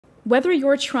Whether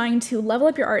you're trying to level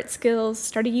up your art skills,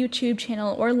 start a YouTube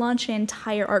channel, or launch an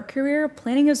entire art career,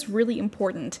 planning is really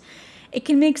important. It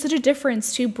can make such a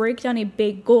difference to break down a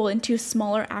big goal into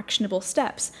smaller, actionable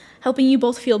steps, helping you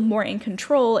both feel more in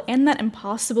control and that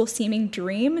impossible seeming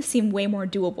dream seem way more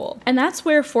doable. And that's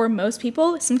where, for most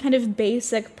people, some kind of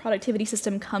basic productivity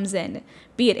system comes in,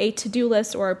 be it a to-do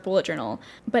list or a bullet journal.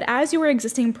 But as your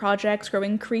existing projects grow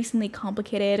increasingly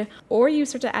complicated, or you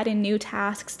start to add in new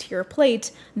tasks to your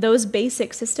plate, those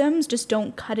basic systems just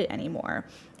don't cut it anymore.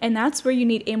 And that's where you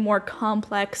need a more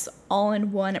complex,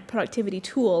 all-in-one productivity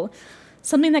tool.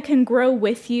 Something that can grow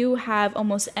with you, have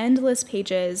almost endless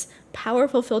pages,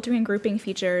 powerful filtering and grouping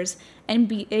features, and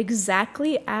be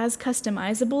exactly as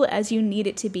customizable as you need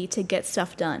it to be to get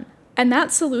stuff done. And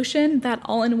that solution, that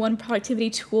all-in-one productivity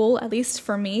tool, at least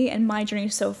for me and my journey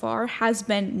so far, has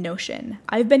been Notion.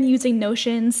 I've been using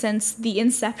Notion since the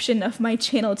inception of my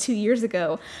channel 2 years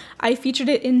ago. I featured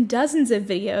it in dozens of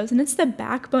videos, and it's the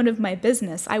backbone of my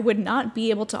business. I would not be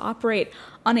able to operate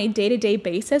on a day-to-day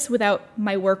basis without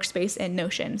my workspace in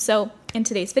Notion. So in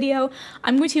today's video,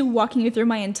 I'm going to be walking you through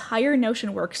my entire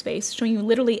Notion workspace, showing you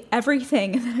literally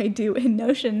everything that I do in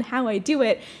Notion, how I do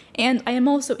it, and I am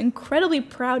also incredibly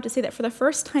proud to say that for the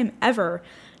first time ever,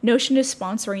 Notion is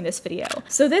sponsoring this video.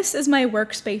 So this is my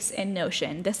workspace in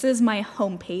Notion. This is my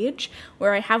homepage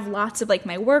where I have lots of like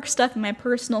my work stuff and my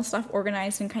personal stuff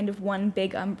organized in kind of one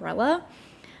big umbrella.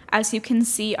 As you can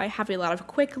see, I have a lot of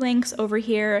quick links over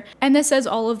here, and this is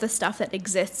all of the stuff that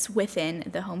exists within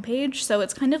the homepage. So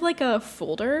it's kind of like a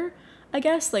folder, I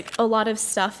guess. Like a lot of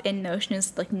stuff in Notion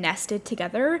is like nested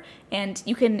together, and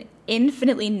you can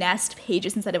infinitely nest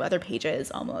pages instead of other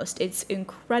pages almost. It's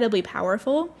incredibly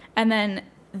powerful. And then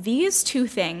these two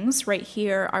things right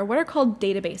here are what are called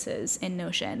databases in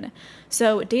Notion.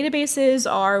 So databases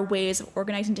are ways of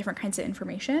organizing different kinds of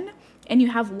information, and you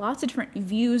have lots of different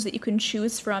views that you can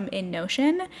choose from in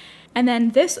Notion. And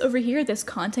then this over here, this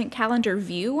content calendar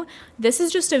view, this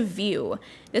is just a view.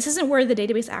 This isn't where the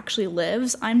database actually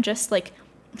lives. I'm just like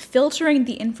filtering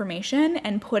the information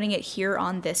and putting it here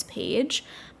on this page.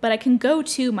 But I can go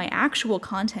to my actual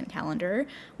content calendar,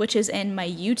 which is in my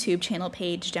YouTube channel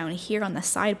page down here on the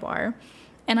sidebar,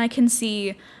 and I can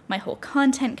see my whole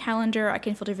content calendar. I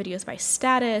can filter videos by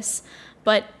status,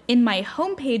 but in my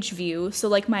homepage view, so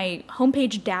like my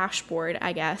homepage dashboard,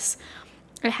 I guess,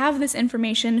 I have this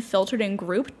information filtered and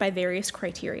grouped by various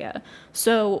criteria.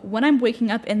 So when I'm waking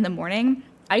up in the morning,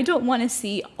 I don't want to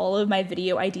see all of my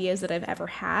video ideas that I've ever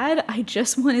had. I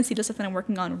just want to see the stuff that I'm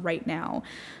working on right now.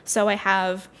 So I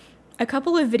have a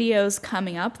couple of videos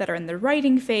coming up that are in the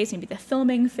writing phase, maybe the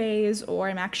filming phase, or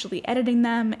I'm actually editing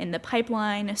them in the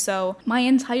pipeline. So my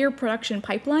entire production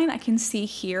pipeline I can see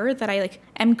here that I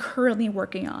am currently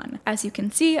working on. As you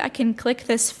can see, I can click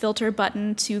this filter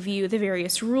button to view the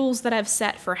various rules that I've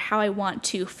set for how I want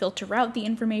to filter out the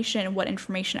information, what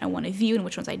information I want to view and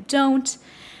which ones I don't.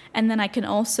 And then I can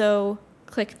also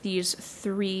click these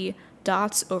 3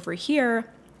 dots over here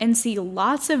and see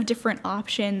lots of different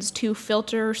options to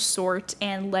filter, sort,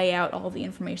 and lay out all the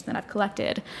information that I've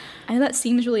collected. I know that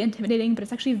seems really intimidating, but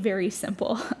it's actually very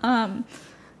simple. And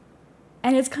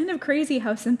it's kind of crazy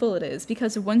how simple it is,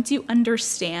 because once you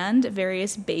understand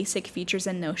various basic features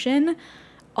in Notion,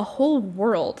 a whole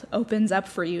world opens up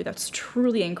for you that's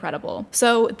truly incredible.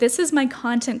 So this is my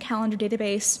content calendar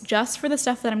database just for the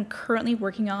stuff that I'm currently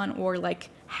working on or like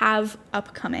have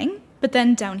upcoming. But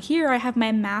then down here, I have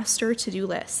my master to-do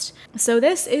list. So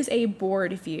this is a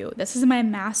board view. This is my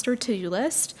master to-do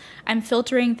list. I'm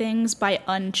filtering things by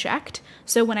unchecked.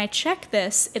 So when I check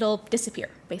this, it'll disappear,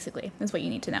 basically, is what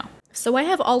you need to know. So I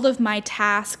have all of my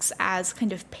tasks as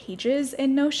kind of pages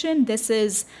in Notion. This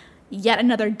is yet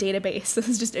another database. This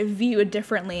is just viewed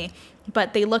differently,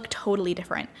 but they look totally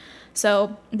different.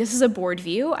 So this is a board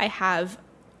view. I have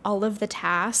all of the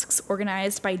tasks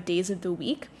organized by days of the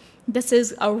week. This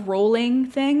is a rolling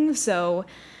thing, so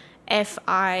if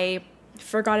I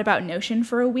forgot about Notion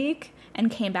for a week and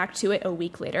came back to it a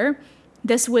week later,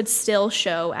 this would still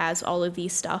show as all of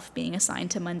these stuff being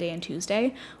assigned to Monday and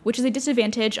Tuesday, which is a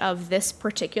disadvantage of this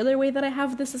particular way that I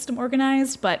have the system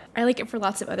organized, but I like it for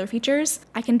lots of other features.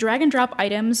 I can drag and drop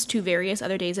items to various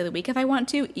other days of the week if I want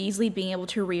to, easily being able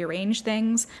to rearrange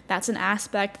things. That's an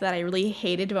aspect that I really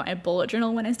hated about my bullet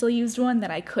journal when I still used one,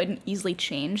 that I couldn't easily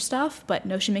change stuff, but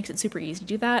Notion makes it super easy to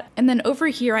do that. And then over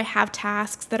here, I have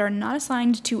tasks that are not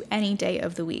assigned to any day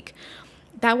of the week.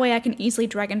 That way I can easily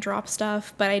drag and drop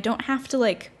stuff, but I don't have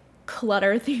to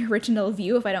clutter the original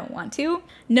view if I don't want to.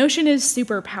 Notion is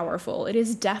super powerful. It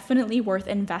is definitely worth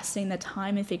investing the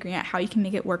time and figuring out how you can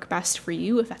make it work best for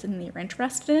you if that's something that you're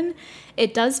interested in.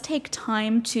 It does take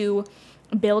time to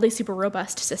build a super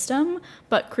robust system,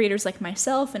 but creators like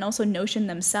myself and also Notion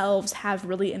themselves have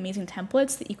really amazing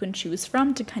templates that you can choose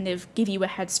from to kind of give you a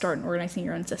head start in organizing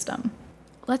your own system.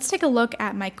 Let's take a look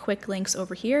at my quick links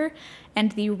over here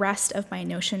and the rest of my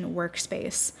Notion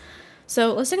workspace.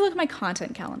 So let's take a look at my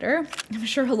content calendar. I'm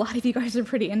sure a lot of you guys are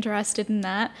pretty interested in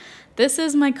that. This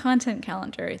is my content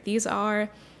calendar. These are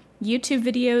YouTube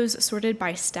videos sorted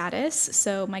by status.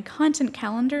 So my content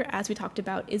calendar, as we talked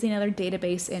about, is another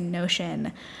database in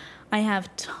Notion. I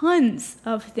have tons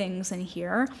of things in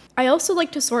here. I also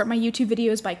like to sort my YouTube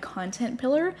videos by content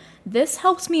pillar. This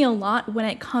helps me a lot when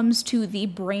it comes to the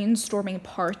brainstorming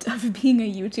part of being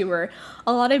a YouTuber.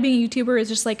 A lot of being a YouTuber is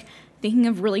just like thinking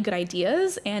of really good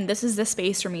ideas, and this is the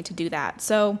space for me to do that.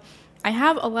 So I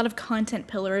have a lot of content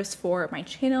pillars for my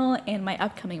channel and my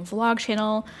upcoming vlog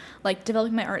channel, like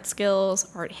developing my art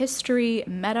skills, art history,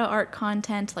 meta art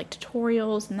content, like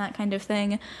tutorials and that kind of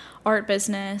thing, art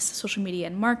business, social media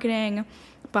and marketing,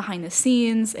 behind the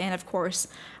scenes, and of course,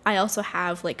 I also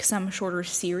have like some shorter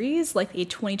series, like a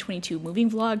 2022 moving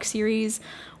vlog series,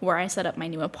 where I set up my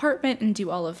new apartment and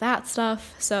do all of that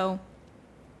stuff. So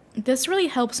this really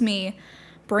helps me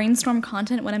brainstorm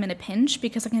content when I'm in a pinch,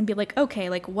 because I can be like, okay,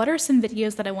 like what are some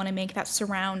videos that I want to make that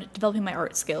surround developing my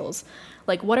art skills?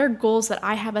 Like what are goals that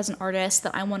I have as an artist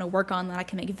that I want to work on that I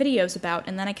can make videos about?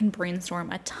 And then I can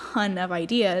brainstorm a ton of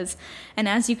ideas. And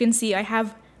as you can see, I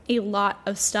have a lot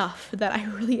of stuff that I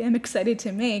really am excited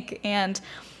to make. And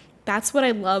that's what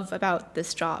I love about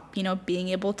this job, you know, being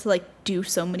able to like do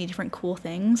so many different cool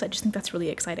things. I just think that's really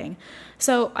exciting.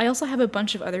 So I also have a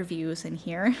bunch of other views in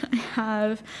here. I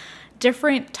have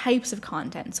different types of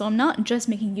content. So I'm not just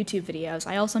making YouTube videos.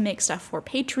 I also make stuff for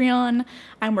Patreon.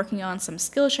 I'm working on some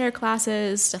Skillshare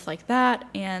classes, stuff like that.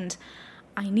 And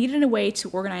I needed a way to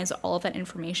organize all of that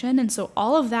information. And so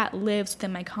all of that lives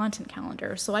within my content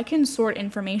calendar. So I can sort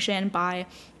information by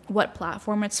what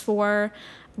platform it's for,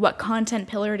 what content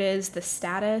pillar it is, the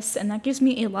status, and that gives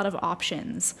me a lot of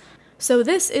options. So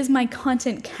this is my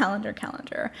content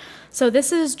calendar. So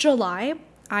this is July.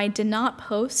 I did not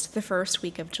post the first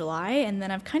week of July, and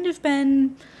then I've kind of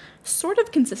been sort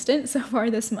of consistent so far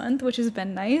this month, which has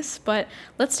been nice, but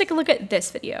let's take a look at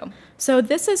this video. So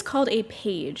this is called a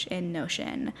page in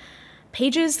Notion.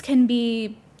 Pages can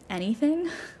be anything.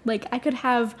 Like I could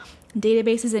have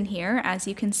databases in here. As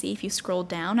you can see, if you scroll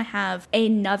down, I have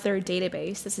another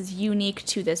database. This is unique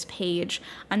to this page.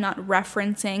 I'm not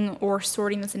referencing or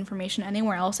sorting this information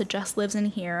anywhere else. It just lives in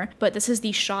here. But this is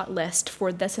the shot list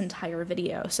for this entire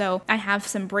video. So I have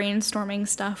some brainstorming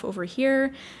stuff over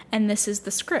here, and this is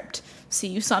the script. So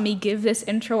you saw me give this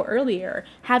intro earlier.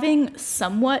 Having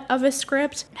somewhat of a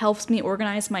script helps me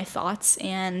organize my thoughts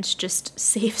and just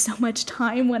save so much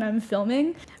time when I'm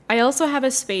filming. I also have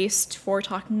a space for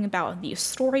talking about the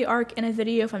story arc in a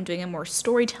video if I'm doing a more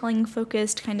storytelling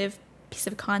focused kind of piece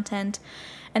of content.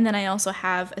 And then I also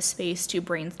have a space to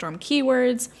brainstorm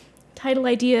keywords, title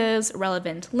ideas,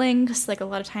 relevant links. Like a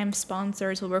lot of times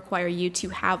sponsors will require you to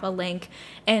have a link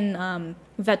in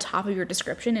the top of your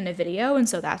description in a video, and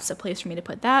so that's a place for me to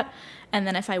put that. And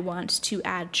then if I want to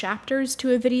add chapters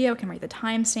to a video, I can write the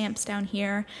timestamps down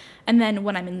here. And then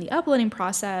when I'm in the uploading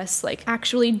process, like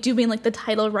actually doing like the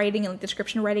title writing and like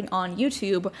description writing on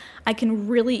YouTube, I can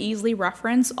really easily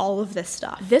reference all of this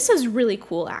stuff. This is really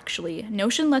cool actually.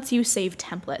 Notion lets you save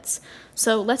templates.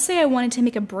 So let's say I wanted to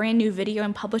make a brand new video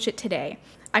and publish it today.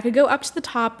 I could go up to the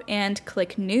top and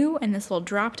click new and this little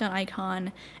drop down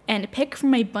icon and pick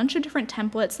from a bunch of different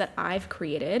templates that I've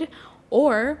created,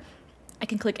 or I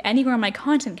can click anywhere on my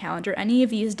content calendar any of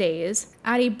these days,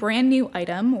 add a brand new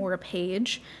item or a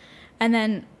page, and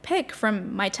then pick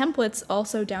from my templates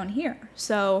also down here.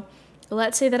 So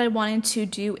let's say that I wanted to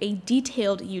do a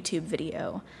detailed YouTube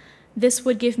video. This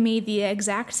would give me the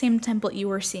exact same template you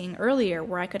were seeing earlier,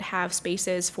 where I could have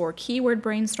spaces for keyword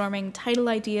brainstorming, title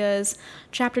ideas,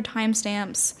 chapter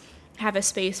timestamps, have a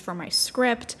space for my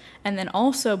script, and then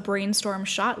also brainstorm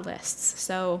shot lists.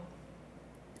 So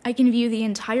I can view the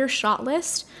entire shot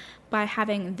list by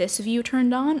having this view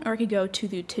turned on, or I could go to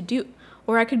the to-do,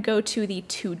 or I could go to the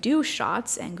to-do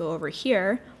shots and go over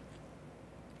here.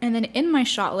 And then in my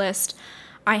shot list,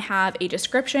 I have a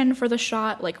description for the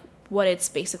shot, like what it's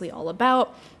basically all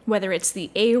about, whether it's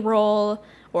the A roll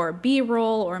or B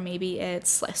roll, or maybe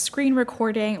it's a screen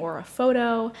recording or a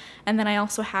photo. And then I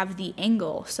also have the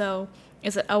angle. So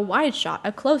is it a wide shot,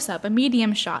 a close-up, a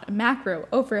medium shot, a macro,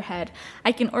 overhead?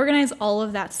 I can organize all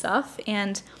of that stuff.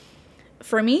 And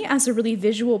for me, as a really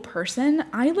visual person,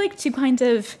 I like to kind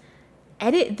of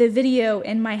edit the video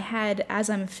in my head as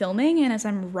I'm filming and as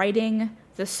I'm writing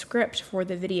the script for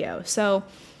the video. So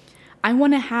I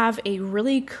want to have a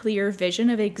really clear vision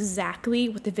of exactly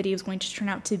what the video is going to turn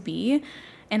out to be.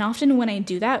 And often when I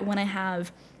do that, when I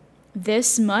have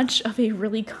this much of a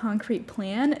really concrete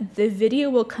plan, the video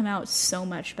will come out so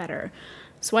much better.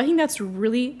 So I think that's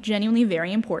really genuinely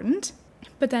very important.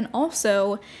 But then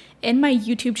also in my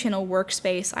YouTube channel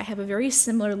workspace, I have a very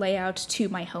similar layout to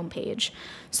my homepage.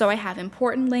 So I have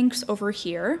important links over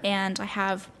here, and I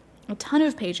have a ton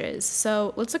of pages.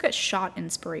 So let's look at shot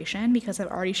inspiration, because I've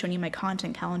already shown you my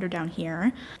content calendar down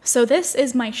here. So this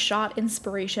is my shot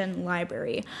inspiration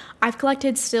library. I've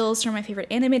collected stills from my favorite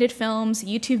animated films,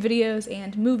 YouTube videos,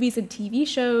 and movies and TV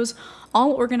shows,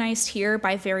 all organized here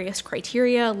by various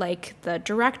criteria like the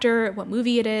director, what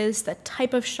movie it is, the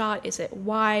type of shot, is it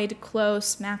wide,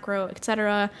 close, macro,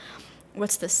 etc.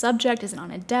 What's the subject? Is it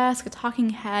on a desk, a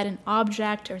talking head, an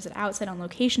object, or is it outside on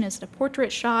location? Is it a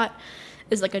portrait shot?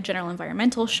 Is like a general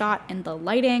environmental shot, and the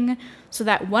lighting, so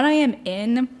that when I am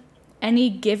in any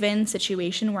given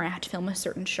situation where I have to film a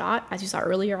certain shot, as you saw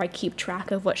earlier, I keep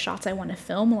track of what shots I want to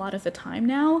film a lot of the time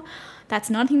now. That's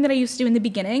not a thing that I used to do in the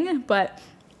beginning, but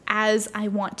as I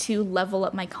want to level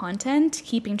up my content,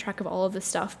 keeping track of all of this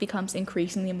stuff becomes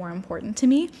increasingly more important to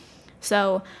me.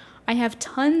 So I have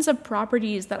tons of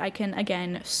properties that I can,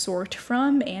 again, sort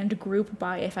from and group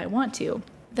by if I want to.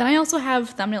 Then I also have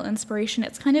thumbnail inspiration.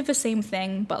 It's kind of the same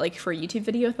thing, but like for YouTube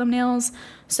video thumbnails.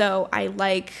 So I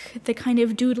like the kind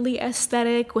of doodly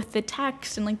aesthetic with the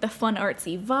text and like the fun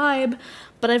artsy vibe,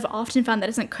 but I've often found that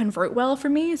doesn't convert well for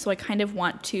me. So I kind of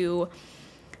want to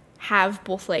have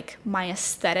both like my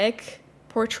aesthetic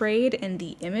portrayed in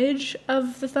the image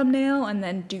of the thumbnail, and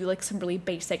then do like some really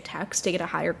basic text to get a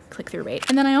higher click-through rate.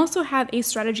 And then I also have a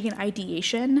strategy and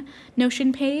ideation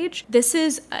Notion page. This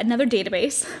is another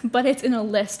database, but it's in a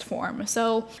list form.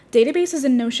 So databases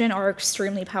in Notion are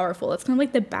extremely powerful. It's kind of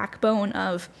like the backbone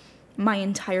of my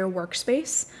entire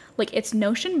workspace. Like it's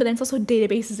Notion, but then it's also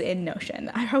databases in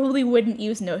Notion. I probably wouldn't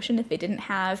use Notion if it didn't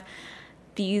have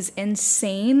these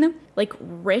insane, like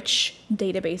rich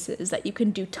databases that you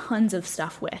can do tons of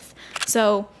stuff with.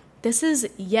 So this is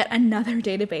yet another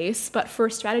database, but for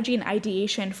strategy and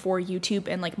ideation for YouTube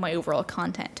and like my overall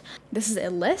content. This is a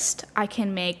list. I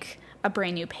can make a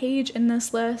brand new page in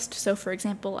this list. So for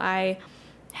example, I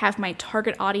have my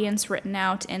target audience written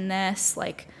out in this,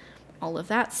 like all of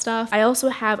that stuff. I also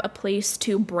have a place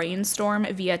to brainstorm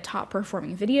via top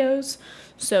performing videos.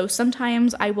 So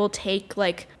sometimes I will take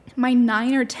like my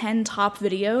 9 or 10 top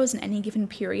videos in any given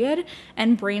period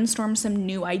and brainstorm some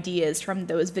new ideas from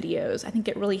those videos. I think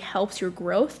it really helps your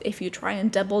growth if you try and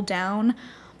double down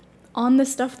on the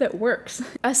stuff that works.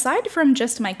 Aside from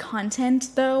just my content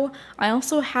though, I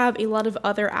also have a lot of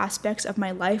other aspects of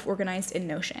my life organized in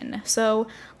Notion. So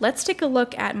let's take a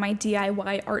look at my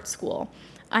DIY art school.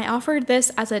 I offered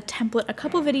this as a template a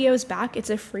couple videos back. It's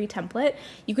a free template.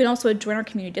 You can also join our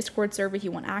community Discord server if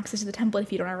you want access to the template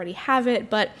if you don't already have it,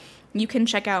 but you can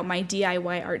check out my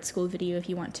DIY art school video if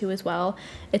you want to as well.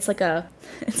 There's like a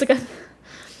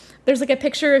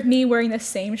picture of me wearing the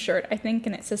same shirt, I think,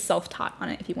 and it says self-taught on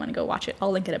it if you want to go watch it.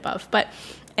 I'll link it above. But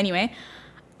anyway,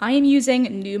 I am using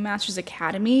New Masters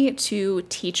Academy to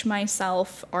teach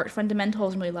myself art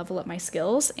fundamentals and really level up my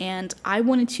skills, and I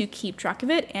wanted to keep track of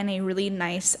it in a really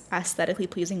nice, aesthetically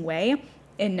pleasing way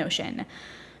in Notion.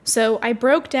 So I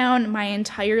broke down my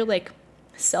entire like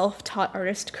self-taught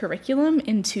artist curriculum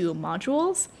into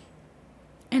modules,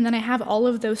 and then I have all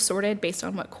of those sorted based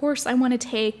on what course I want to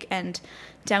take, and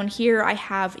down here I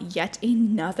have yet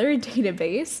another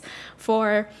database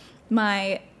for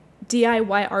my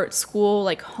DIY art school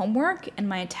like homework and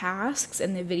my tasks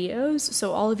and the videos.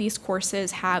 So all of these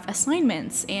courses have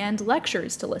assignments and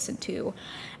lectures to listen to,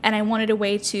 and I wanted a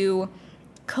way to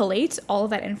collate all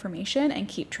of that information and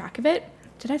keep track of it.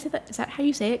 Did I say that? Is that how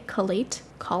you say it? Collate?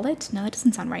 Call it? No, that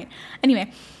doesn't sound right.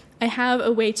 Anyway, I have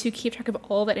a way to keep track of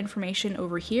all that information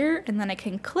over here, and then I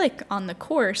can click on the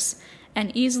course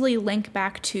and easily link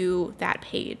back to that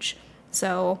page.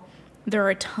 So there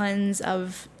are tons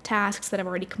of tasks that I've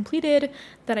already completed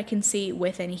that I can see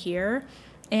within here.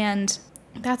 And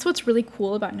that's what's really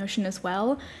cool about Notion as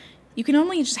well. You can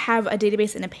only just have a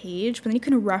database in a page, but then you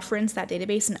can reference that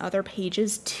database in other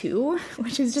pages too,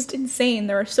 which is just insane.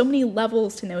 There are so many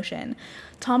levels to Notion.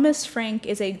 Thomas Frank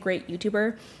is a great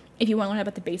YouTuber. If you want to learn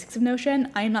about the basics of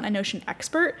Notion, I am not a Notion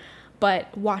expert,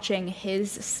 but watching his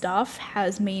stuff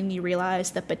has made me realize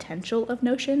the potential of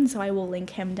Notion, so I will link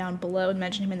him down below and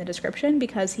mention him in the description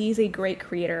because he's a great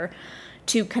creator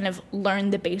to kind of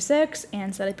learn the basics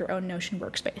and set up your own Notion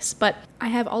workspace. But I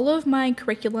have all of my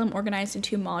curriculum organized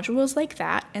into modules like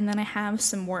that, and then I have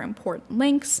some more important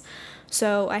links.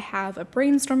 So I have a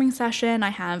brainstorming session, I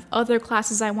have other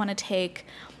classes I want to take,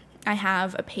 I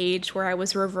have a page where I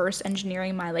was reverse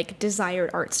engineering my like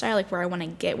desired art style, like where I want to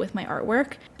get with my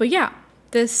artwork. But yeah,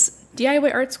 this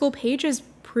DIY art school page is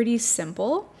pretty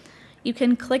simple. You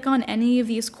can click on any of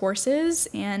these courses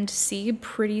and see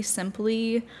pretty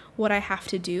simply what I have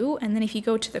to do. And then if you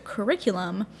go to the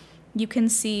curriculum, you can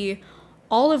see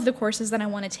all of the courses that I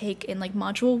want to take in like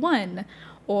module 1,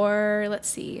 or let's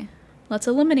see, let's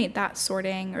eliminate that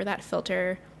sorting or that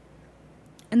filter.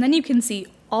 And then you can see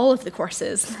all of the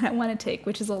courses that I want to take,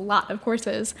 which is a lot of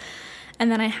courses.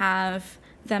 And then I have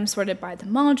them sorted by the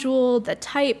module, the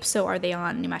type. So are they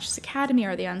on New Matches Academy?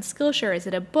 Are they on Skillshare? Is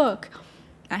it a book?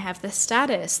 I have the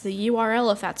status, the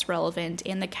URL if that's relevant,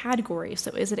 and the category.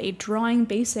 So is it a drawing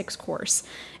basics course?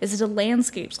 Is it a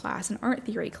landscapes class, an art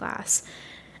theory class?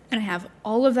 And I have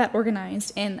all of that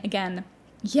organized in, again,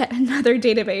 yet another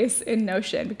database in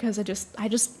Notion, because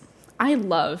I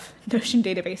love Notion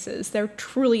databases. They're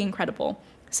truly incredible.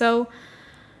 So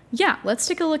yeah, let's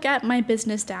take a look at my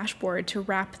business dashboard to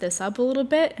wrap this up a little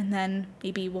bit, and then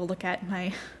maybe we'll look at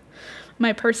my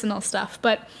personal stuff.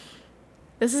 But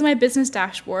this is my business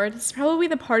dashboard. It's probably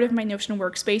the part of my Notion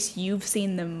workspace you've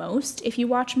seen the most if you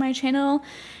watch my channel,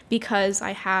 because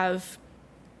I have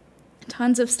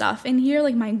tons of stuff in here,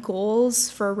 like my goals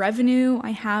for revenue.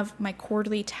 I have my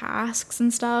quarterly tasks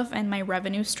and stuff, and my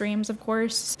revenue streams, of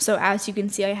course. So as you can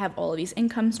see, I have all of these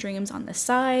income streams on the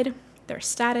side, their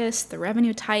status, the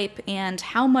revenue type, and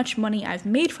how much money I've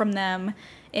made from them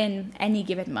in any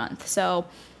given month. So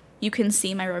you can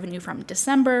see my revenue from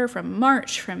December, from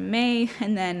March, from May,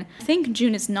 and then I think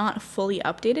June is not fully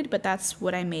updated, but that's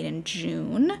what I made in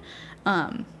June.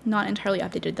 Not entirely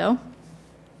updated though.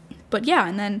 But yeah,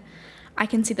 and then I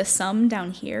can see the sum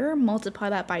down here, multiply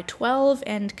that by 12,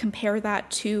 and compare that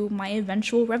to my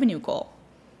eventual revenue goal.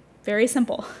 Very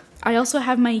simple. I also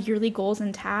have my yearly goals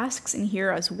and tasks in here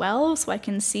as well, so I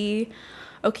can see,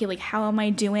 okay, like how am I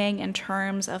doing in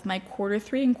terms of my quarter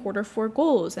 3 and quarter 4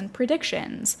 goals and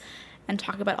predictions, and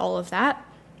talk about all of that.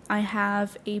 I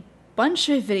have a bunch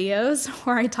of videos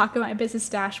where I talk about my business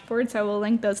dashboard, so I will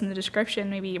link those in the description,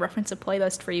 maybe reference a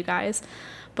playlist for you guys.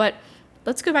 But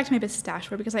let's go back to my business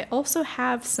dashboard, because I also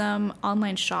have some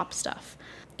online shop stuff.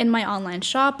 In my online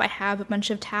shop, I have a bunch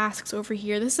of tasks over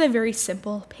here. This is a very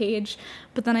simple page,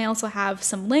 but then I also have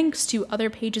some links to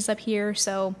other pages up here.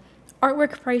 So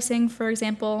artwork pricing, for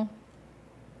example,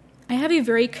 I have a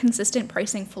very consistent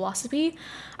pricing philosophy.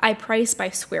 I price by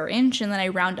square inch, and then I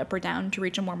round up or down to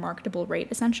reach a more marketable rate,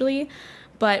 essentially.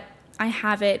 But I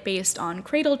have it based on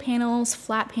cradled panels,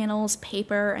 flat panels,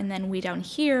 paper, and then way down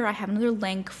here, I have another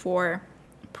link for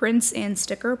prints and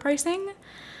sticker pricing.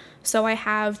 So I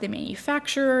have the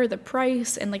manufacturer, the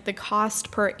price, and like the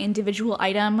cost per individual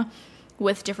item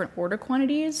with different order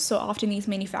quantities. So often these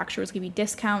manufacturers give you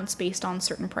discounts based on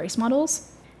certain price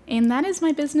models. And that is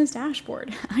my business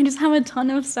dashboard. I just have a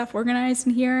ton of stuff organized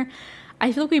in here.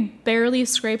 I feel like we barely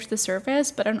scraped the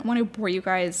surface, but I don't want to bore you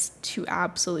guys to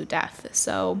absolute death.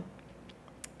 So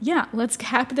yeah, let's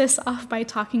cap this off by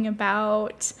talking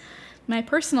about my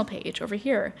personal page over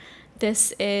here.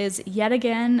 This is yet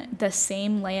again the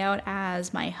same layout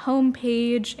as my home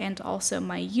page and also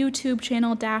my YouTube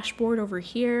channel dashboard over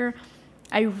here.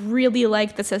 I really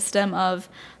like the system of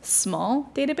small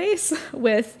database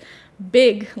with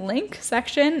big link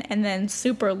section and then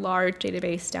super large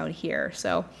database down here.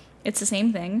 So it's the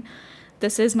same thing.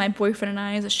 This is my boyfriend and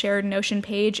I's shared Notion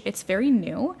page. It's very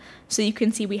new. So you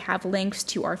can see we have links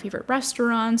to our favorite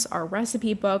restaurants, our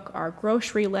recipe book, our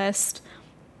grocery list,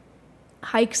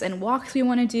 hikes and walks we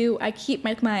want to do. I keep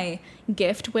my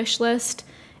gift wish list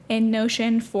in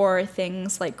Notion for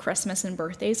things like Christmas and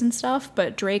birthdays and stuff,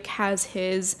 but Drake has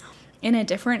his in a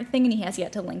different thing and he has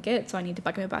yet to link it, so I need to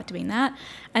bug him about doing that.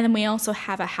 And then we also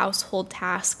have a household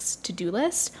tasks to-do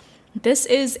list. This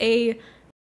is a